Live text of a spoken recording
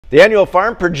The annual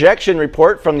farm projection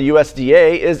report from the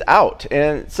USDA is out,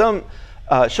 and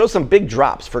shows some big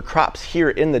drops for crops here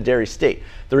in the dairy state.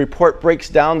 The report breaks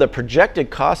down the projected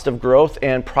cost of growth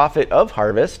and profit of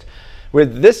harvest,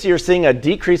 with this year seeing a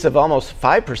decrease of almost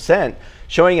 5%,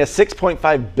 showing a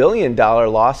 $6.5 billion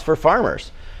loss for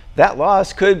farmers. That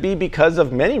loss could be because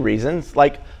of many reasons,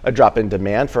 like a drop in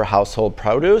demand for household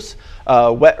produce,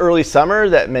 wet early summer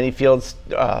that many fields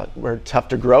were tough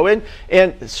to grow in,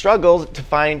 and struggles to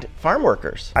find farm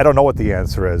workers. I don't know what the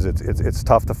answer is. It's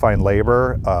tough to find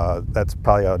labor. That's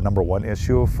probably a #1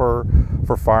 issue for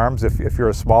farms. If you're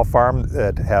a small farm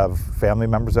that have family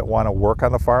members that want to work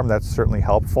on the farm, that's certainly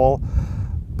helpful.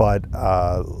 But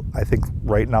I think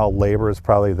right now labor is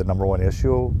probably the #1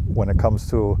 issue when it comes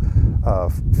to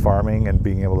farming and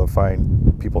being able to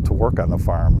find people to work on the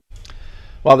farm.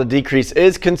 While the decrease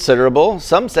is considerable,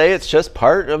 some say it's just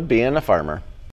part of being a farmer.